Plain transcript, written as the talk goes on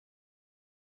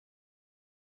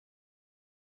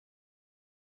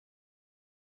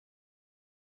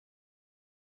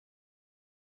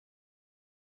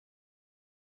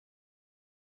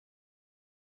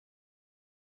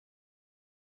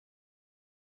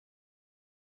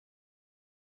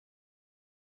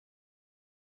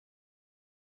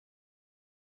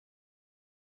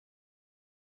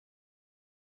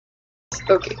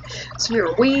Okay, so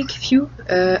you're awake. Phew.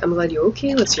 I'm glad you're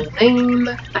okay. What's your name?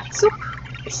 AXO.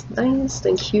 It's nice,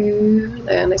 thank you.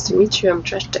 Nice to meet you. I'm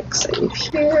Trash Tex. I live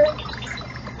here.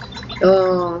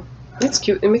 Oh, it's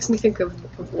cute. It makes me think of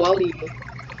Wally.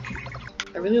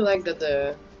 I really like that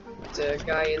the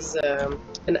guy is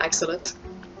an axolot.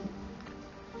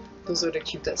 Those are the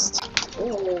cutest.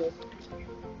 Oh.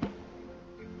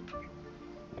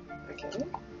 Okay.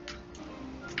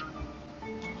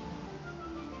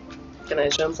 Can I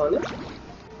jump on it?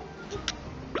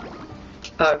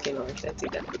 Oh, okay, no, I can't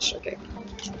take damage. Okay.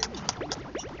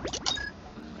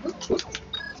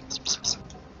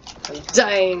 I'm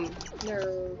dying!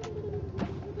 No.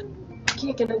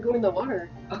 Okay, can I go in the water?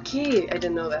 Okay, I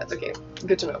didn't know that. Okay,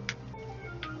 good to know.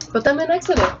 But I'm an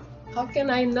accident. How can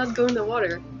I not go in the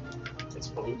water? It's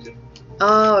polluted.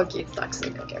 Oh, okay, it's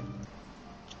toxic. Okay.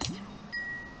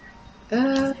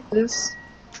 This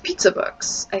pizza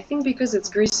box. I think because it's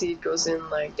greasy, it goes in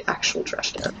like the actual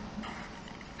trash can.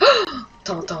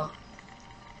 Tonton.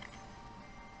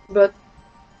 But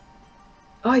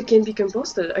oh, it can be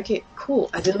composted. Okay, cool.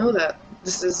 I didn't know that.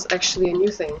 This is actually a new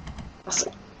thing.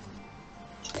 Awesome.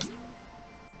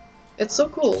 It's so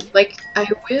cool. Like, I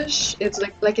wish it's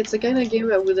like it's the kind of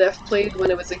game I would have played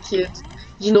when I was a kid.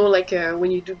 You know, like when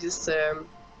you do this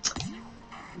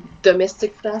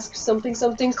domestic task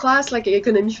something class, like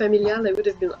économie familiale, that would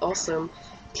have been awesome.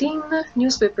 Clean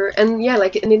newspaper, and yeah,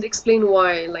 like, and it explained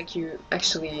why, like, you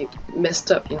actually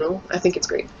messed up, you know? I think it's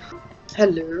great.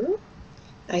 Hello.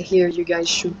 I hear you guys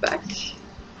shoot back.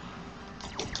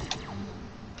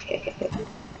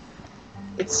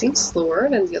 It seems slower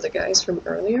than the other guys from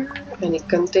earlier, and it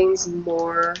contains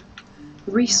more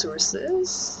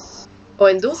resources. Oh,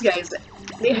 and those guys,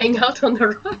 they hang out on the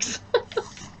rocks.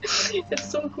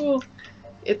 It's so cool.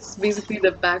 It's basically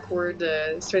the backward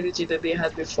strategy that they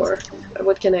had before.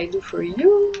 What can I do for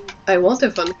you? I want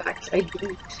a fun fact. I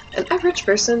do. An average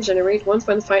person generate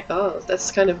 1.5. Oh,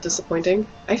 that's kind of disappointing.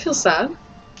 I feel sad.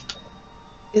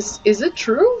 Is it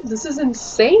true? This is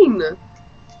insane.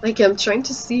 Like, I'm trying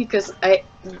to see, because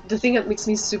the thing that makes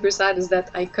me super sad is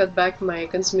that I cut back my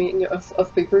consuming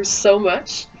of paper so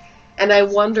much, and I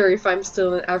wonder if I'm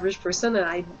still an average person, and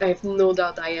I have no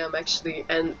doubt I am, actually,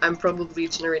 and I'm probably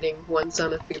generating 1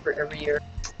 ton of paper every year.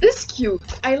 This is cute!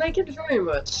 I like it very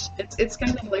much. It's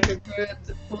kind of like a good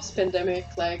post-pandemic,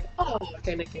 like, oh,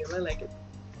 kind of game. I like it.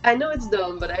 I know it's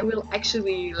dumb, but I will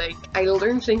actually, like, I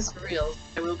learn things for real.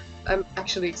 I'm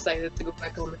actually excited to go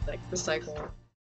back home and, like, recycle.